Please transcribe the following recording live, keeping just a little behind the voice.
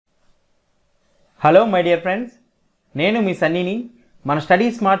Hello my dear friends, నేను మీ సన్నీని. మన study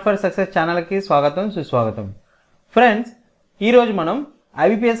smart for success ఛానల్కి స్వాగతం సుస్వాగతం. ఫ్రెండ్స్, ఈరోజు మనం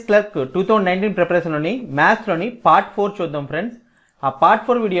IBPS క్లర్క్ 2019 ప్రిపరేషన్లోని మ్యాథ్స్లోని పార్ట్ 4 చూద్దాం. ఫ్రెండ్స్, ఆ పార్ట్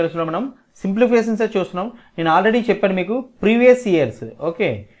 4 వీడియోస్లో మనం సింప్లిఫికేషన్స్ చూస్తున్నాం. నేను ఆల్రెడీ చెప్పాను మీకు ప్రీవియస్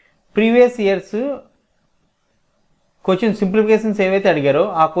ఇయర్స్ క్వశ్చన్ సింప్లిఫికేషన్స్ ఏవైతే అడిగారో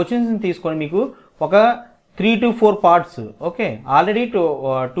ఆ క్వశ్చన్స్ని తీసుకొని మీకు ఒక 3 to 4 పార్ట్స్ ఆల్రెడీ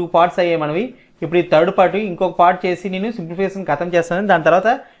 2 పార్ట్స్ అయ్యాయి మనవి. ఇప్పుడు ఈ థర్డ్ పార్ట్ ఇంకొక పార్ట్ చేసి నేను సింప్లిఫికేషన్ ఖతం చేస్తాను. దాని తర్వాత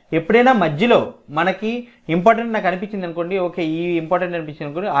ఎప్పుడైనా మధ్యలో మనకి ఇంపార్టెంట్ నాకు అనిపించింది అనుకోండి, ఈ ఇంపార్టెంట్ అనిపించింది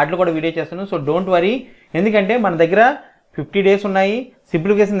అనుకోండి, వాటిలో కూడా వీడియో చేస్తాను. సో డోంట్ వరీ, ఎందుకంటే మన దగ్గర 50 days ఉన్నాయి.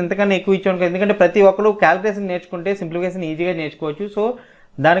 సింప్లిఫికేషన్ ఎంతకన్నా ఎక్కువ ఇచ్చాను, ఎందుకంటే ప్రతి ఒక్కరు క్యాలిక్యులేషన్ నేర్చుకుంటే సింప్లిఫికేషన్ ఈజీగా నేర్చుకోవచ్చు. సో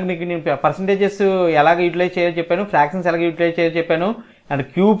దానికి మీకు నేను పర్సంటేజెస్ ఎలాగ యూటిలైజ్ చేయాలో చెప్పాను, ఫ్రాక్షన్స్ ఎలాగ యూటిలైజ్ చేయాలో చెప్పాను, and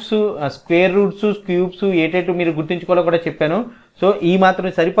cubes, square roots, cubes ఏటేటు మీరు గుర్తుంచుకోవాలో కూడా చెప్పాను. సో ఈ మాత్రం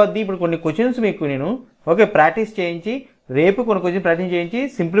సరిపోద్ది. ఇప్పుడు కొన్ని క్వశ్చన్స్ మీకు నేను ప్రాక్టీస్ చేయించి, రేపు కొన్ని క్వశ్చన్ ప్రాక్టీస్ చేయించి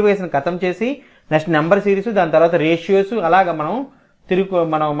సింప్లిఫికేషన్ ఖతం చేసి నెక్స్ట్ నెంబర్ సిరీస్, దాని తర్వాత రేషియోస్, అలాగా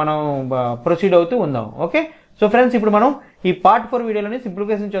మనం ప్రొసీడ్ అవుతూ ఉందాం. ఓకే. సో ఫ్రెండ్స్, ఇప్పుడు మనం ఈ పార్ట్ 4 వీడియోలోని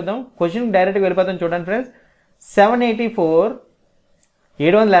సింప్లిఫికేషన్ చూద్దాం. క్వశ్చన్ డైరెక్ట్గా వెళ్ళిపోతాం. చూడండి friends, 784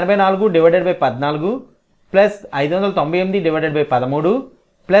 divided by 14 plus 598 divided by 13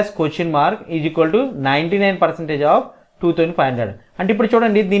 plus question mark is equal to 99% of 2500. అంటే ఇప్పుడు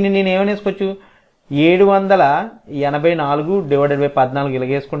చూడండి, దీన్ని నేను ఏమైనా వేసుకోవచ్చు, 784 divided by 14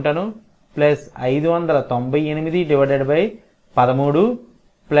 ఇలాగేసుకుంటాను, plus 598 divided by 13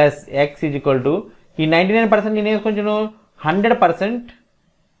 plus X is equal to ఈ 99% నేను వేసుకొచ్చాను 100%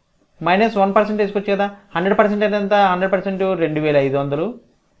 మైనస్ 1% వేసుకోవచ్చు కదా. 100% అంటే ఎంత? 100% 2500.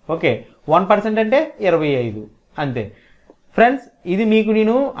 ఓకే, 1% అంటే 25. అంతే ఫ్రెండ్స్. ఇది మీకు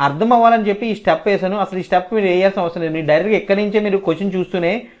నేను అర్థం అవ్వాలని చెప్పి ఈ స్టెప్ వేసాను. అసలు ఈ స్టెప్ మీరు వేయాల్సిన అవసరం లేదు. మీరు డైరెక్ట్గా ఎక్కడి నుంచే మీరు క్వశ్చన్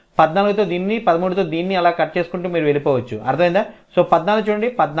చూస్తూనే 14తో దీన్ని, 13తో దీన్ని అలా కట్ చేసుకుంటూ మీరు వెళ్ళిపోవచ్చు. అర్థమైందా? సో 14 చూడండి,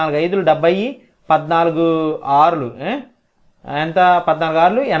 14 5 70, 14 6 ఎంత? 14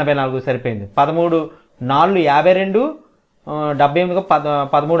 6 84 సరిపోయింది. 13 4 52, 78,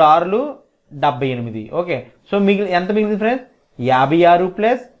 13 6 78. ఓకే. సో ఎంత మిగిలింది friends? 56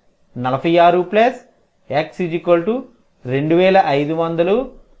 plus 46 plus X is equal to 2500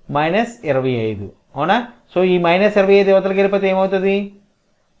 minus 25. అవునా? సో ఈ మైనస్ 25 యువతలకి వెళ్ళిపోతే ఏమవుతుంది?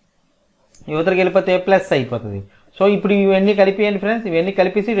 యువతలకి వెళ్ళిపోతే ప్లస్ అయిపోతుంది. సో ఇప్పుడు ఇవన్నీ కలిపియండి ఫ్రెండ్స్. ఇవన్నీ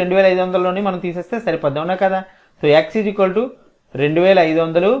కలిపేసి 2500లోని మనం తీసేస్తే సరిపోద్ది. అవునా కదా? So X is equal to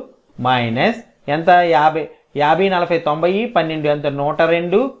 2500 minus ఎంత? 50 40 90 12 ఎంత?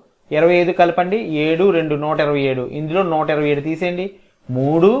 102. 25 కలపండి, 7 2 127. ఇందులో 127 తీసేయండి.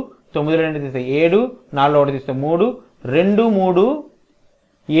 3 9 2 తీస్తే 7, 4 1 తీస్తే 3 2 3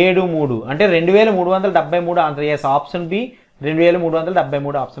 7 3 అంటే 2373 answer. Yes, option B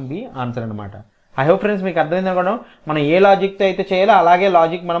 2373 option B answer అనమాట. ఐ హోప్ ఫ్రెండ్స్ మీకు అర్థమైంది అనుకోవడం. మనం ఏ లాజిక్తో అయితే చేయాలో అలాగే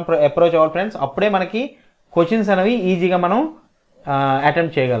లాజిక్ మనం అప్రోచ్ అవ్వాలి ఫ్రెండ్స్. అప్పుడే మనకి క్వశ్చన్స్ అనేవి ఈజీగా మనం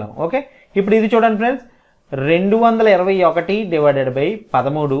అటెంప్ట్ చేయగలం. ఓకే. ఇప్పుడు ఇది చూడండి ఫ్రెండ్స్, 221 డివైడెడ్ బై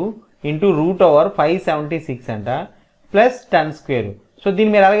 13 ఇంటూ √576 అంట, ప్లస్ 10 స్క్వేర్. సో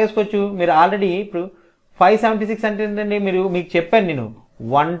దీన్ని మీరు ఎలాగేసుకోవచ్చు? మీరు ఆల్రెడీ ఇప్పుడు 576 అంటే ఏంటండి, మీకు చెప్పాను నేను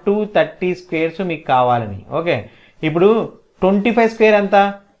 1 to 30 స్క్వేర్స్ మీకు కావాలని. ఓకే. ఇప్పుడు 25 స్క్వేర్ ఎంత?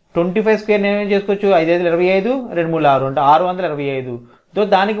 25 స్క్వేర్ నేను ఏం చేసుకోవచ్చు? 5 5 25, 2 3 6 అంటే 625. తో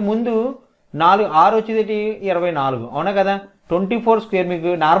దానికి ముందు 6 వచ్చేది 24. అవునా కదా? 24 స్క్వేర్ మీకు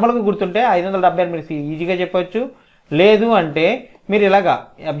నార్మల్గా గుర్తుంటే 570 మీరు ఈజీగా చెప్పవచ్చు. లేదు అంటే మీరు ఇలాగా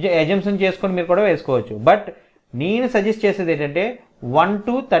అజంప్షన్ చేసుకొని మీరు కూడా వేసుకోవచ్చు. బట్ నేను సజెస్ట్ చేసేది ఏంటంటే 1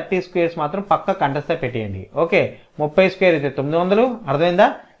 to 30 స్క్వేర్స్ మాత్రం పక్క కంటెస్ట్గా పెట్టేయండి. ఓకే. 30 స్క్వేర్ అయితే 900. అర్థమైందా?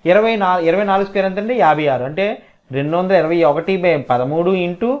 24 స్క్వేర్ ఎంత అంటే 56 అంటే 221 బై 13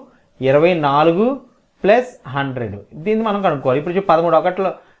 ఇంటూ 24 ప్లస్ 100. దీన్ని మనం కనుక్కోవాలి. ఇప్పుడు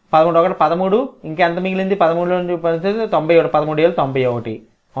 13 1 13, ఇంకా ఎంత మిగిలింది? 13 97, 13 91.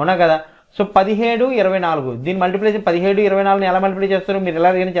 అవునా కదా? సో 17 24 దీని మల్టిప్లికేషన్ 17 24 ఎలా మల్టిప్లై చేస్తారు? మీరు ఎలా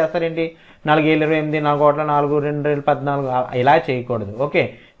చేస్తారేంటి? 4 7 28, 4 1 4 2 14 ఇలా చేయకూడదు. ఓకే.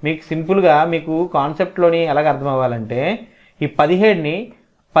 మీకు సింపుల్గా మీకు కాన్సెప్ట్లోని ఎలాగ అర్థం అవ్వాలంటే ఈ 17ని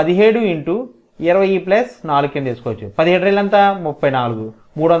 17 ఇంటూ 20 ప్లస్ 4 కింద తీసుకోవచ్చు. 17 రేళ్ళు ఎంత? 34,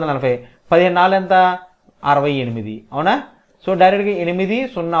 340. 17 4 ఎంత? 68. అవునా? సో డైరెక్ట్గా 8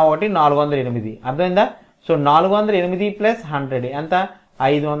 0 1 408. అర్థమైందా? సో 408 ప్లస్ 100 ఎంత?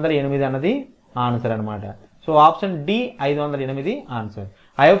 508 అన్నది ఆన్సర్ అనమాట. So option D 508 answer.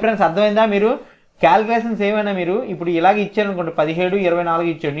 అయ్యో ఫ్రెండ్స్, అర్థమైందా? మీరు క్యాల్కులేషన్స్ ఏమైనా మీరు ఇప్పుడు ఇలాగ ఇచ్చారనుకోండి, 17 24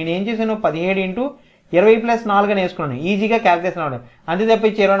 ఇచ్చాడు. నేను ఏం చేశాను? 17 ఇంటూ 20 ప్లస్ 4 అని వేసుకున్నాను. ఈజీగా క్యాల్కులేషన్ అవ్వడం. అంతే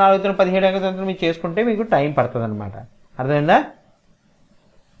తప్పించి 24 17 మీరు చేసుకుంటే మీకు టైం పడుతుంది అనమాట. అర్థమైందా?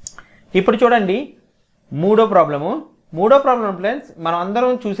 ఇప్పుడు చూడండి మూడో ప్రాబ్లము ఫ్రెండ్స్, మనం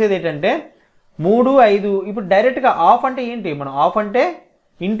అందరం చూసేది ఏంటంటే 3, 5 ఇప్పుడు డైరెక్ట్గా ఆఫ్ అంటే ఏంటి, మనం ఆఫ్ అంటే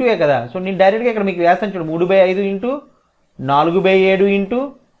ఇంటూఏ కదా. సో నేను డైరెక్ట్గా ఇక్కడ మీకు వేస్తాను చూడు, 3/5 into 4/7 into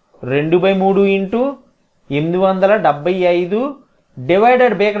 2/3 into 875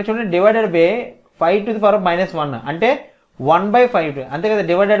 divided by, ఇక్కడ చూడండి divided by 5 to the power -1 అంటే 1/5 అంతే కదా.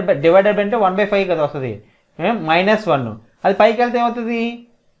 డివైడెడ్ బై అంటే 1/5 కదా వస్తుంది, -1 అది పైకి వెళ్తే ఏమవుతుంది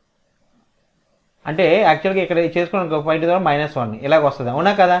అంటే యాక్చువల్గా ఇక్కడ చేసుకోవడానికి 5 to the power -1 ఇలాగ వస్తుంది,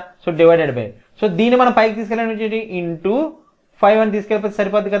 అవునా కదా. సో డివైడెడ్ బై, సో దీన్ని మనం పైకి తీసుకెళ్ళి ఇంటూ 5 అని తీసుకెళ్ళిపోతే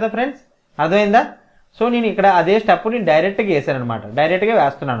సరిపోద్ది కదా ఫ్రెండ్స్, అర్థమైందా. సో నేను ఇక్కడ అదే స్టెప్ నేను డైరెక్ట్గా వేసాను అనమాట, డైరెక్ట్గా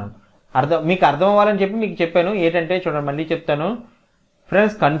వేస్తున్నాను. మీకు అర్థం అవ్వాలని చెప్పి మీకు చెప్పాను. ఏంటంటే చూడండి మళ్ళీ చెప్తాను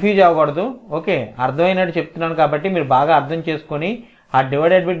ఫ్రెండ్స్, కన్ఫ్యూజ్ అవ్వకూడదు. ఓకే, అర్థమైనట్టు చెప్తున్నాను కాబట్టి మీరు బాగా అర్థం చేసుకొని ఆ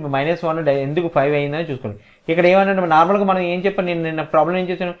డివైడెడ్ బై -1 ఎందుకు 5 అయిందని చూసుకోండి. ఇక్కడ ఏమంటే నార్మల్గా మనం ఏం చెప్పాను, నేను నిన్న ప్రాబ్లం ఏం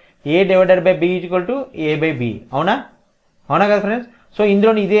చేశాను, A divided by B = A/B, అవునా కదా ఫ్రెండ్స్. సో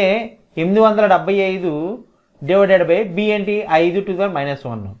ఇందులో ఇదే 875 డివైడెడ్ బై B ఏంటి 5 to the power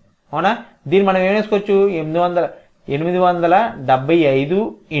 -1, అవునా. దీన్ని మనం ఏం వేసుకోవచ్చు, 875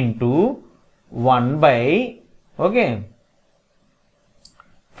 into 1/, okay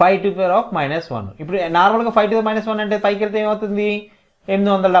 5 to the power -1. ఇప్పుడు నార్మల్గా 5 to the power -1 అంటే పైకి వెళ్తే ఏమవుతుంది,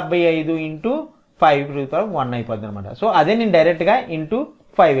 875 ఇంటూ 5 to the power 1 అయిపోద్ది అనమాట. సో అదే నేను డైరెక్ట్గా ఇంటూ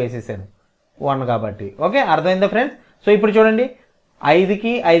 5 వేసేసాను, 1 కాబట్టి. ఓకే, అర్థమైందా ఫ్రెండ్స్. సో ఇప్పుడు చూడండి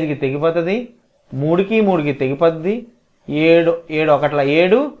 5కి 5కి తెగిపోతుంది, 3కి 3కి తెగిపోతుంది, 7 1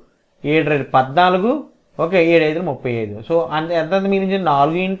 7 7 14, ఓకే 7 5 35. సో ఎంత మీరు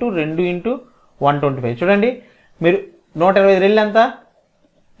 4 ఇంటూ 2 ఇంటూ 125. చూడండి మీరు 122 ఎంత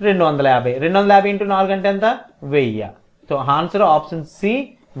 250, 250 ఇంటూ 4 అంటే ఎంత 1000. సో ఆన్సర్ ఆప్షన్ సి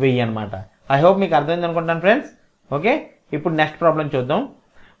 1000 అనమాట. ఐ హోప్ మీకు అర్థమైంది అనుకుంటాను ఫ్రెండ్స్. ఓకే, ఇప్పుడు నెక్స్ట్ ప్రాబ్లం చూద్దాం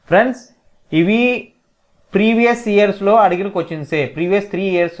ఫ్రెండ్స్. ఇవి ప్రీవియస్ ఇయర్స్లో అడిగిన క్వశ్చన్సే, ప్రీవియస్ 3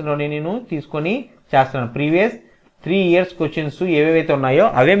 ఇయర్స్లో నేను తీసుకొని చేస్తున్నాను. ప్రీవియస్ 3 ఇయర్స్ క్వశ్చన్స్ ఏవేవైతే ఉన్నాయో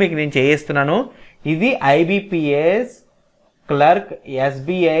అవే మీకు నేను చేయిస్తున్నాను. ఇది IBPS clerk,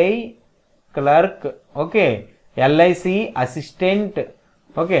 SBI clerk, okay LIC assistant,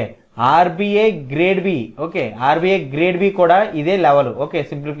 okay RBI grade B, okay RBI grade B కూడా ఇదే level, okay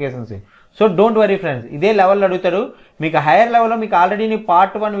simplifications. So don't worry friends, ఇదే లెవెల్లో అడుగుతారు. మీకు హైయర్ లెవెల్లో మీకు ఆల్రెడీ నేను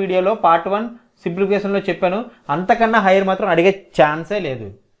Part 1 వీడియోలో Part 1 సింప్లిఫికేషన్లో చెప్పాను, అంతకన్నా హైయర్ మాత్రం అడిగే ఛాన్సే లేదు,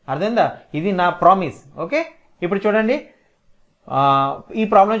 అర్థమైందా. ఇది నా ప్రామిస్. ఓకే, ఇప్పుడు చూడండి ఈ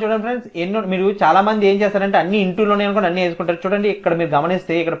ప్రాబ్లం చూడండి ఫ్రెండ్స్. మీరు చాలామంది ఏం చేస్తారంటే అన్ని ఇంటూలోనే అనుకోండి అన్నీ వేసుకుంటారు. చూడండి ఇక్కడ మీరు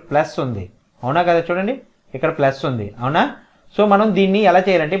గమనిస్తే ఇక్కడ ప్లస్ ఉంది, అవునా కదా. చూడండి ఇక్కడ ప్లస్ ఉంది, అవునా. సో మనం దీన్ని ఎలా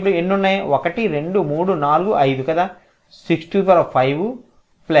చేయాలంటే ఇప్పుడు ఎన్ని ఉన్నాయి, 1 2 3 4 5 కదా. 6 to the power 5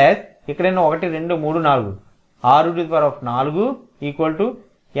 ప్లస్ ఇక్కడ 1 2 3 4 6 to the power 4 equal to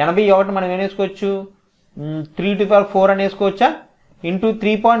 81 మనం ఏం వేసుకోవచ్చు 3 to the power 4 అని వేసుకోవచ్చా, ఇంటూ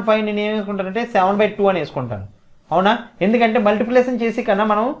 3.5 నేను ఏం వేసుకుంటానంటే 7/2 అని వేసుకుంటాను, అవునా. ఎందుకంటే మల్టిప్లికేషన్ చేసి కన్నా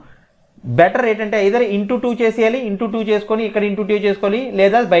మనం బెటర్ ఏంటంటే ఇదర్ ఇంటూ 2 చేసేయాలి, ఇంటూ 2 చేసుకొని ఇక్కడ ఇంటూ 2 చేసుకోవాలి,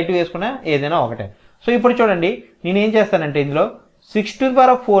 లేదా /2 వేసుకున్నా ఏదైనా ఒకటే. సో ఇప్పుడు చూడండి నేను ఏం చేస్తానంటే ఇందులో 6 to the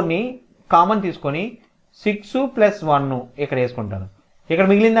power 4ని కామన్ తీసుకొని 6 + 1 ఇక్కడ వేసుకుంటాను. ఇక్కడ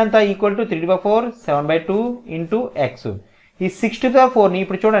మిగిలిందంతా equal to 3 to the power 4 7/2 into x. ఈ 6 to the power 4ని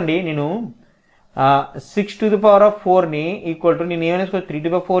ఇప్పుడు చూడండి నేను 6 to the power 4ని equal to నేను ఏమైనా వేసుకోవచ్చు 3 to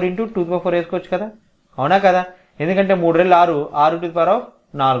the power 4 into 2 to the power 4 వేసుకోవచ్చు కదా, అవునా కదా. ఎందుకంటే 3 2 6 6 to the power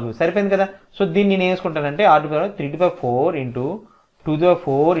 4 సరిపోయింది కదా. సో దీన్ని నేను వేసుకుంటానంటే 6 to the power 3 to the power 4 into 2 to the power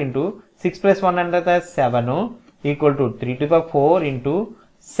 4 into 6 + 1 అంటే 7 equal to 3 to the power 4 into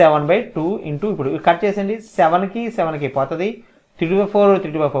 7/2 into ఇప్పుడు కట్ చేసేయండి 7కి 7కి పోతుంది, 3 to the power 4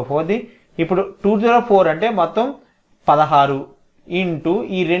 3 to the power 4ది. ఇప్పుడు 2 to the power 4 అంటే మొత్తం 16 ఇంటూ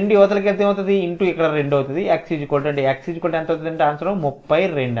ఈ 2 యువతలకి ఎంత అవుతుంది ఇంటూ ఇక్కడ 2 అవుతుంది. x ఈక్వల్ అంటే x ఈక్వల్ ఎంత అవుతుంది అంటే ఆన్సర్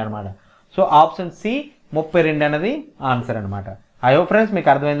 32 అనమాట. సో ఆప్షన్ సి 32 అనేది ఆన్సర్ అనమాట. ఐ హోప్ ఫ్రెండ్స్ మీకు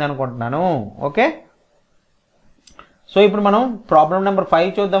అర్థమైంది అనుకుంటున్నాను. ఓకే, సో ఇప్పుడు మనం ప్రాబ్లం నెంబర్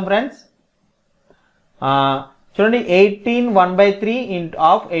 5 చూద్దాం ఫ్రెండ్స్. చూడండి 18 1/3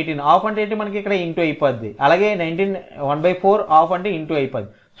 ఆఫ్ 18 ఆఫ్ అంటే ఏంటి మనకి ఇక్కడ ఇంటూ అయిపోద్ది, అలాగే 19 1/4 ఆఫ్ అంటే ఇంటూ అయిపోద్ది.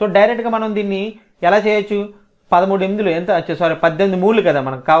 సో డైరెక్ట్గా మనం దీన్ని ఎలా చేయొచ్చు, 13 8 ఎంత 18 3 కదా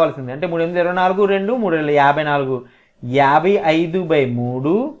మనకు కావాల్సింది, అంటే 3 8 24 2 3 54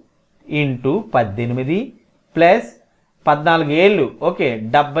 55/3 ఇంటూ 18 ప్లస్ 14 ఏళ్ళు, ఓకే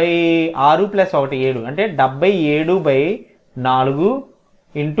 76 + 1 7 అంటే 77/4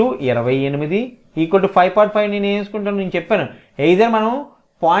 ఇంటూ 28 ఈక్వల్ టు 5.5 నేను వేసుకుంటాను. నేను చెప్పాను ఎయిదర్ మనం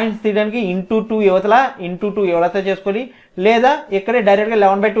పాయింట్స్ తీయడానికి ఇంటూ 2 యువతల చేసుకోవాలి, లేదా ఇక్కడే డైరెక్ట్గా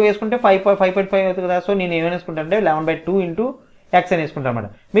 11/2 వేసుకుంటే 5.5 అవుతుంది కదా. సో నేను ఏమైనా వేసుకుంటాను అంటే 11/2 ఇంటూ ఎక్స్ అని వేసుకుంటారు అనమాట.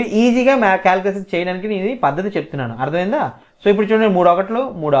 మీరు ఈజీగా క్యాలిక్యులేషన్ చేయడానికి నేను ఇది పద్ధతి చెప్తున్నాను, అర్థమైందా? సో ఇప్పుడు చూడండి 3 1లు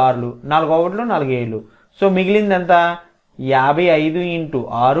 3 6లు 4 1లు 4 7లు. సో మిగిలింది ఎంత 55 ×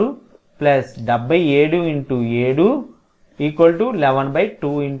 6 ప్లస్ 77 × 7 ఈక్వల్ టు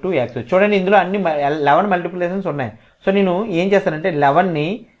 11/2 × x. చూడండి ఇందులో అన్ని 11 మల్టిప్లికేషన్స్ ఉన్నాయి. సో నేను ఏం చేస్తానంటే 11ని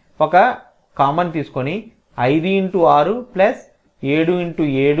ఒక కామన్ తీసుకొని 5 × 6 ప్లస్ 7 ×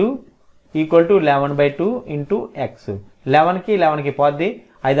 7 ఈక్వల్ టు 11/2 × x. 11కి 11కి పోద్ది,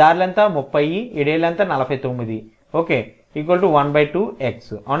 5 6లు ఎంత 30, 7 7లు ఎంత 49, ఓకే, ఈక్వల్ టు 1/2x.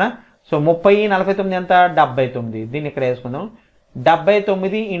 అవునా? సో 30 49 ఎంత 79. దీన్ని ఇక్కడ వేసుకుందాం.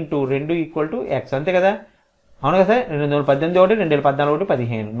 79 × 2 ఈక్వల్ టు x, అంతే కదా? అవును కదా సార్? 2018 ఒకటి 2014 ఒకటి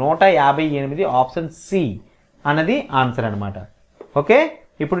 15, 158. ఆప్షన్ సి అన్నది ఆన్సర్ అనమాట. ఓకే,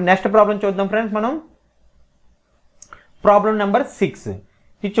 ఇప్పుడు నెక్స్ట్ ప్రాబ్లం చూద్దాం ఫ్రెండ్స్. మనం ప్రాబ్లం నెంబర్ 6.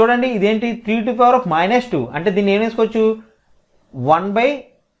 ఇది చూడండి, ఇదేంటి 3⁻², అంటే దీన్ని ఏం వేసుకోవచ్చు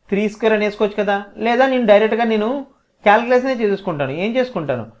 1/3² అని వేసుకోవచ్చు కదా. లేదా నేను డైరెక్ట్గా నేను క్యాలిక్యులేషన్ చేసుకుంటాను. ఏం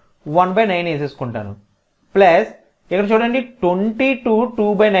చేసుకుంటాను 1/9 వేసేసుకుంటాను. ప్లస్ ఇక్కడ చూడండి 22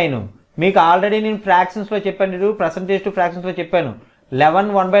 2/9. మీకు ఆల్రెడీ నేను ఫ్రాక్షన్స్లో చెప్పాను, పర్సంటేజ్ టు ఫ్రాక్షన్స్లో చెప్పాను. 11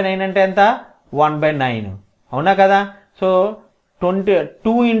 1/9 అంటే ఎంత 1/9, అవునా కదా? సో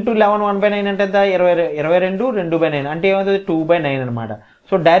 2 × 11 1/9 అంటే ఎంత 22 2/9 అంటే ఏమవుతుంది 2/9 అనమాట.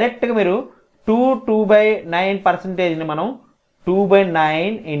 సో డైరెక్ట్గా మీరు 2/9%ని మనం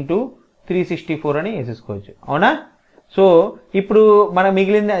 2/9 × 364 అని వేసేసుకోవచ్చు, అవునా? సో ఇప్పుడు మనం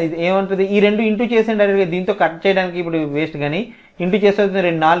మిగిలింది ఏమంటుంది, ఈ 2 ఇంటూ చేసిన డైరెక్ట్గా దీంతో కట్ చేయడానికి ఇప్పుడు వేస్ట్, కానీ ఇంటూ చేస్తే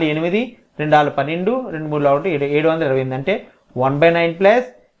 2 4 8, 2 6 12, 2 3 1 728 అంటే 1/9 ప్లస్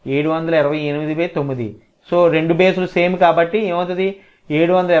 728/9. సో 2 బేసులు సేమ్ కాబట్టి ఏమవుతుంది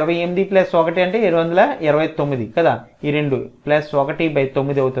 728 ప్లస్ 1 అంటే 729 కదా. ఈ 2 ప్లస్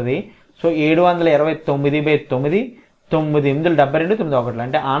 1/9 అవుతుంది. సో 729/9, 9 8 72 9 1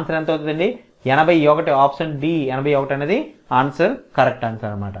 అంటే ఆన్సర్ ఎంత అవుతుందండి 81. ఆప్షన్ డి 81 అనేది ఆన్సర్, కరెక్ట్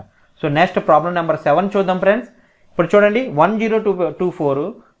ఆన్సర్ అనమాట. సో నెక్స్ట్ ప్రాబ్లం నెంబర్ 7 చూద్దాం ఫ్రెండ్స్. ఇప్పుడు చూడండి 1024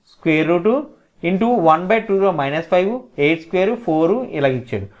 స్క్వేర్ రూట్ ఇంటూ 1/2 -5 8² 4 ఇలా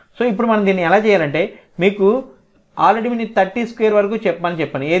ఇచ్చాడు. సో ఇప్పుడు మనం దీన్ని ఎలా చేయాలంటే, మీకు ఆల్రెడీ నేను 30² వరకు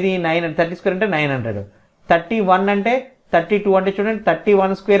చెప్పాను. ఏది 9, 30² అంటే 900, 31 అంటే 32 అంటే చూడండి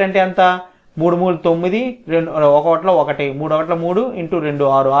 31² అంటే ఎంత 3 3 9, 2 1 1 3 1 3 ఇంటూ 2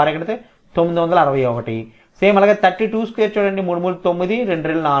 6 6 ఎక్కడైతే 961. సేమ్ అలాగే 32² చూడండి 3 3 9 2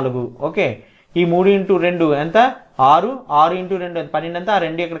 2 4, ఓకే. ఈ 3 × 2 ఎంత 6 6 × 2 12 ఎంత, ఆ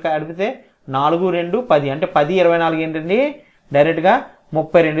 2 ఇక్కడ అడిగితే 4 2 10 అంటే 10 24 ఏంటండి డైరెక్ట్గా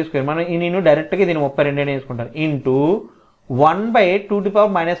 32². మనం నేను డైరెక్ట్గా దీన్ని 32 అని వేసుకుంటాను. ఇంటూ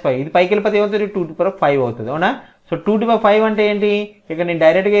 1/2⁻5, ఇది పైకి వెళ్ళిపోతే ఏమవుతుంది 2⁵ అవుతుంది, అవునా? సో 2⁵ అంటే ఏంటి, ఇక్కడ నేను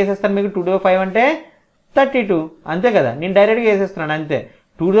డైరెక్ట్గా వేసేస్తాను. మీకు 2⁵ అంటే 32, అంతే కదా. నేను డైరెక్ట్గా వేసేస్తున్నాను అంతే.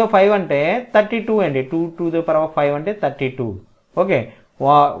 2⁵ అంటే 32 అండి. 2⁵ అంటే 32, ఓకే.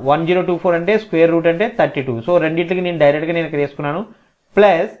 1024 అంటే స్క్వేర్ రూట్ అంటే 32. సో రెండింటికి నేను డైరెక్ట్గా నేను ఇక్కడ వేసుకున్నాను.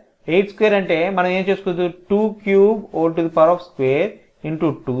 ప్లస్ 8² అంటే మనం ఏం చేసుకోవచ్చు 2³ into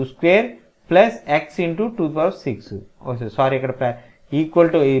 2² plus x into 2⁶. Okay sorry, ఇక్కడ ఈక్వల్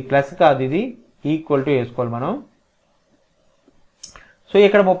టు ప్లస్ కాదు, ఇది ఈక్వల్ టు వేసుకోవాలి మనం. సో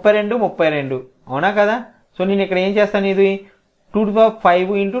ఇక్కడ 32 అవునా కదా. సో నేను ఇక్కడ ఏం చేస్తాను, ఇది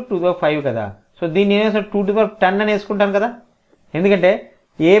 2⁵ ఇంటూ 2⁵ కదా. సో దీన్ని ఏం చేస్తాను 2⁻10 అని వేసుకుంటాను కదా. ఎందుకంటే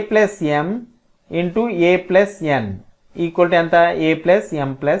a plus m into a plus n equal to ఎంత a plus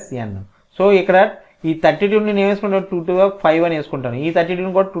m plus n. So ఇక్కడ ఈ 32 నేను వేసుకుంటాను 2⁵ అని వేసుకుంటాను. ఈ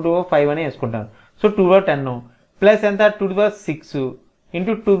 32 కూడా 2⁵ అని వేసుకుంటాను. సో 2⁻10 ప్లస్ ఎంత 2⁻6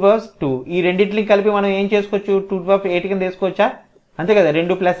 ఇంటూ 2⁻2. ఈ రెండింటిని కలిపి మనం ఏం చేసుకోవచ్చు 2⁻8 కింద వేసుకోవచ్చా, అంతే కదా.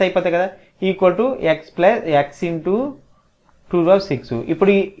 2 ప్లస్ అయిపోతాయి కదా. Equal to x into 2⁻6.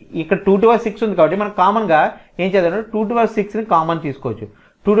 ఇప్పుడు ఇక్కడ 2⁻6 ఉంది కాబట్టి మనం కామన్గా ఏం చేద్దాం 2⁻6ని కామన్ తీసుకోవచ్చు.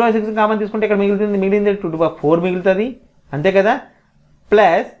 2⁻6 కామన్ తీసుకుంటే ఇక్కడ మిగిలింది 2⁻4 మిగులుతుంది, అంతే కదా.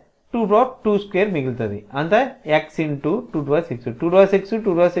 ప్లస్ 2⁻2² మిగులుతుంది, అంతే. x ఇంటూ 2⁻6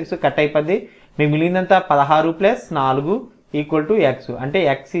 2⁻6 కట్ అయిపోద్ది. మీకు మిగిలిందంతా 16 ప్లస్ 4 ఈక్వల్ టు x, అంటే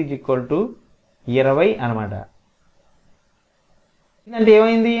x ఈజ్ ఈక్వల్ టు 20 అనమాట. అంటే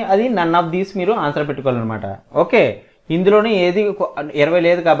ఏమైంది, అది నన్ ఆఫ్ దీస్ మీరు ఆన్సర్ పెట్టుకోవాలన్నమాట. ఓకే, ఇందులోనే ఏది 20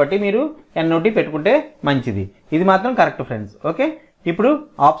 లేదు కాబట్టి మీరు NOT పెట్టుకుంటే మంచిది. ఇది మాత్రం కరెక్ట్ ఫ్రెండ్స్. ఓకే, ఇప్పుడు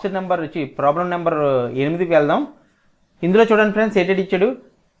ఆప్షన్ నెంబర్ వచ్చి ప్రాబ్లం నెంబర్ 8కి వెళ్దాం. ఇందులో చూడండి ఫ్రెండ్స్ ఏంటంటే ఇచ్చాడు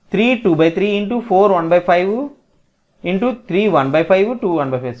 3 2/3 ఇంటూ 4 1/5 ఇంటూ 3 1/5 2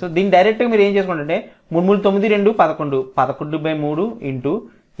 1/5. సో దీన్ని డైరెక్ట్గా మీరు ఏం చేసుకుంటే 3 3 9 2 11 11/3 ఇంటూ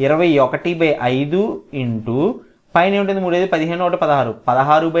 21/5 ఇంటూ పైన ఏముంటుంది 3 15 1 16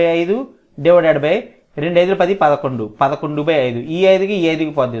 16/5 డివైడెడ్ బై 2 5 10 11 11/5 ఈ 5కి ఈ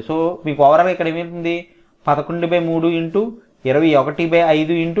 5కి పోద్ది. సో మీకు ఓవరాల్ ఇక్కడ ఏమవుతుంది 11/3 ఇంటూ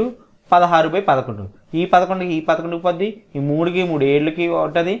 21/5 ఇంటూ 16/11 ఈ 11కి ఈ 11కి పోద్ది, ఈ 3కి 3 7కి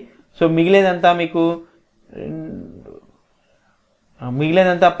ఉంటుంది. సో మిగిలేదంతా మీకు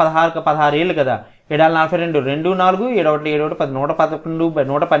మిగిలేదంతా 16 ఏళ్ళు కదా, 7 42 2 4 7 1 7 1 10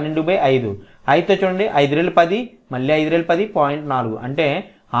 112/5 5తో చూడండి 5 రెళ్ళు 10 మళ్ళీ 5 రెళ్ళు 10 0.4 అంటే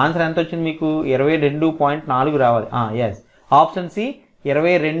ఆన్సర్ ఎంత వచ్చింది మీకు 22.4 రావాలి. ఎస్ ఆప్షన్ సి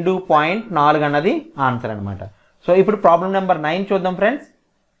 22.4 అన్నది ఆన్సర్ అనమాట. సో ఇప్పుడు ప్రాబ్లం నెంబర్ 9 చూద్దాం ఫ్రెండ్స్.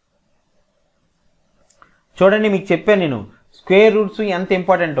 చూడండి మీకు చెప్పాను నేను స్క్వేర్ రూట్స్ ఎంత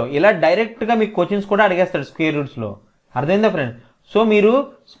ఇంపార్టెంటో, ఇలా డైరెక్ట్గా మీకు క్వశ్చన్స్ కూడా అడిగేస్తాడు స్క్వేర్ రూట్స్లో, అర్థమైందా ఫ్రెండ్స్. సో మీరు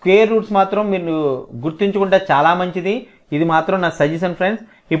స్క్వేర్ రూట్స్ మాత్రం మీరు గుర్తుంచుకుంటే చాలా మంచిది, ఇది మాత్రం నా సజెషన్ ఫ్రెండ్స్.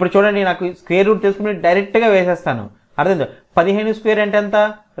 ఇప్పుడు చూడండి నాకు స్క్వేర్ రూట్ తెలుసుకుని డైరెక్ట్గా వేసేస్తాను, అర్థమైందా. 15 స్క్వేర్ అంటే ఎంత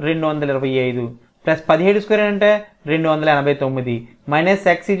 225 ప్లస్ 17 స్క్వేర్ అంటే 289 minus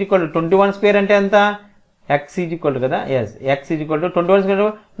x is equal 21 square అంటే ఎంత x ఈజ్ ఈక్వల్ కదా, yes x is equal 21 square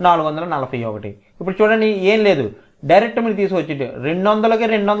 441. ఇప్పుడు చూడండి ఏం లేదు, డైరెక్ట్ మీరు తీసుకొచ్చి 200కి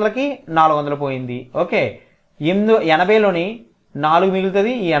 200కి 400 పోయింది. ఓకే 80లోని 4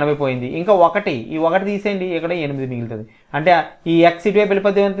 మిగులుతుంది, ఈ 80 పోయింది, ఇంకా 1 ఈ 1 తీసేయండి, ఇక్కడ 8 మిగులుతుంది. అంటే ఈ x ఇటువైపు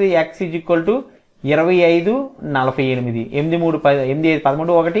వెళ్ళిపోతే ఏమవుతుంది x ఈజ్ ఈక్వల్ టు 25 48 8 3 8 5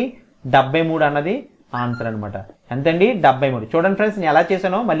 13 1 73 అన్నది ఆన్సర్ అనమాట. ఎంతండి 73. చూడండి ఫ్రెండ్స్ నేను ఎలా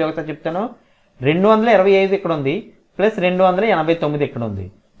చేశానో మళ్ళీ ఒకసారి చెప్తాను. 225 ఇక్కడ ఉంది ప్లస్ 289 ఇక్కడ ఉంది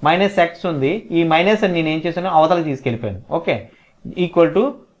మైనస్ ఎక్స్ ఉంది, ఈ మైనస్ అని నేను ఏం చేశాను అవతలకి తీసుకెళ్ళిపోయాను. Okay equal to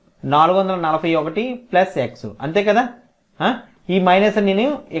 441 plus X, అంతే కదా. ఈ మైనస్ అని నేను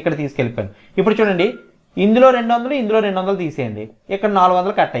ఇక్కడ తీసుకెళ్ళిపోయాను. ఇప్పుడు చూడండి ఇందులో 200 ఇందులో 200 తీసేయండి, ఇక్కడ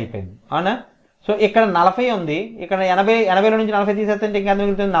 400 కట్ అయిపోయింది అవునా. సో ఇక్కడ 40 ఉంది, ఇక్కడ 80లో నుంచి 40 తీసేస్తే ఇంకా ఎంత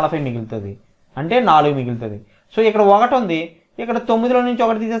మిగులుతుంది 40 మిగులుతుంది, అంటే 4 మిగులుతుంది. సో ఇక్కడ 1 ఉంది, ఇక్కడ 9లో నుంచి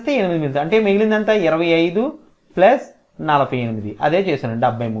 1 తీసేస్తే 8 మిగులుతుంది, అంటే మిగిలిందంతా 25 ప్లస్ 48, అదే చేశాను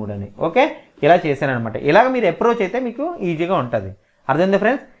 73 అని. ఓకే ఇలా చేశాను అనమాట. ఇలాగ మీరు అప్రోచ్ అయితే మీకు ఈజీగా ఉంటుంది, అర్థమైందా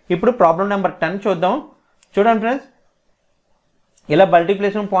ఫ్రెండ్స్. ఇప్పుడు ప్రాబ్లం నెంబర్ 10 చూద్దాం. చూడండి ఫ్రెండ్స్ ఇలా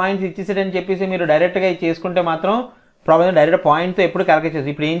మల్టిప్లికేషన్ పాయింట్స్ ఇచ్చేసాడని చెప్పేసి మీరు డైరెక్ట్గా చేసుకుంటే మాత్రం ప్రాబ్లం డైరెక్ట్ పాయింట్తో ఎప్పుడు క్యాలిక్యులేట్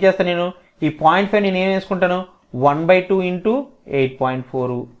చేస్తాను. ఇప్పుడు ఏం చేస్తాను నేను ఈ 0.5 నేను ఏం వేసుకుంటాను 1/2 ఇంటూ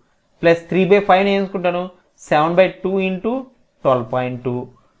 8.4 ప్లస్ 3/5 నేను వేసుకుంటాను 7/2 ఇంటూ 12.2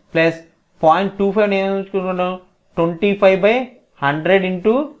 ప్లస్ 0.25 నేను వేసుకుంటాను 25/100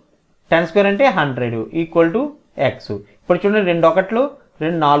 ఇంటూ 10 స్క్వేర్ అంటే 100 ఈక్వల్ టు ఎక్స్. ఇప్పుడు చూడండి 2 1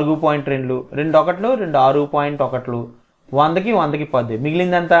 2 4.2 2 1 2 6.1 100కి 100కి 10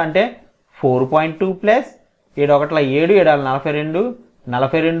 మిగిలిందంతా అంటే 4.2 plus 7 1 7 7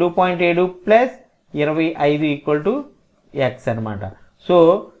 42 42.7 plus 25 equal to X అనమాట. సో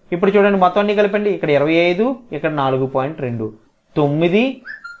ఇప్పుడు చూడండి మొత్తం అన్ని కలిపండి, ఇక్కడ 25 ఇక్కడ 4.2 9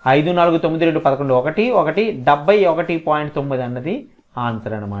 5 4 9 2 11 1 1 71.9 అన్నది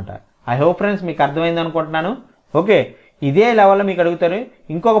ఆన్సర్ అనమాట. ఐ హోప్ ఫ్రెండ్స్ మీకు అర్థమైంది అనుకుంటున్నాను. ఓకే ఇదే లెవెల్లో మీకు అడుగుతారు.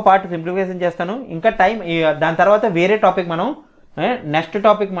 ఇంకొక పార్ట్ సింప్లిఫికేషన్ చేస్తాను, ఇంకా టైం దాని తర్వాత వేరే టాపిక్ మనం నెక్స్ట్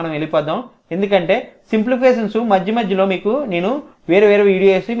టాపిక్ మనం వెళ్ళిపోదాం. ఎందుకంటే సింప్లిఫికేషన్స్ మధ్య మధ్యలో మీకు నేను వేరే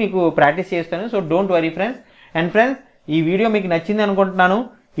వీడియో వేసి మీకు ప్రాక్టీస్ చేస్తాను. So don't worry friends. And friends ఈ వీడియో మీకు నచ్చింది అనుకుంటున్నాను.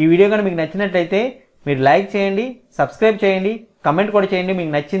 ఈ వీడియో కానీ మీకు నచ్చినట్లయితే మీరు లైక్ చేయండి, సబ్స్క్రైబ్ చేయండి, కమెంట్ కూడా చేయండి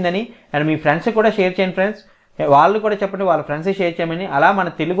మీకు నచ్చిందని. అండ్ మీ ఫ్రెండ్స్కి కూడా షేర్ చేయండి ఫ్రెండ్స్, వాళ్ళు కూడా చెప్పండి వాళ్ళ ఫ్రెండ్స్కి షేర్ చేయమని. అలా మన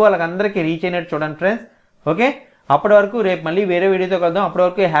తెలుగు వాళ్ళకందరికీ రీచ్ అయినట్టు చూడండి ఫ్రెండ్స్. ఓకే అప్పటి వరకు రేపు మళ్ళీ వేరే వీడియోతో కలుద్దాం. అప్పటి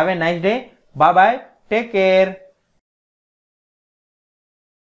వరకు have a nice day, bye bye, take care.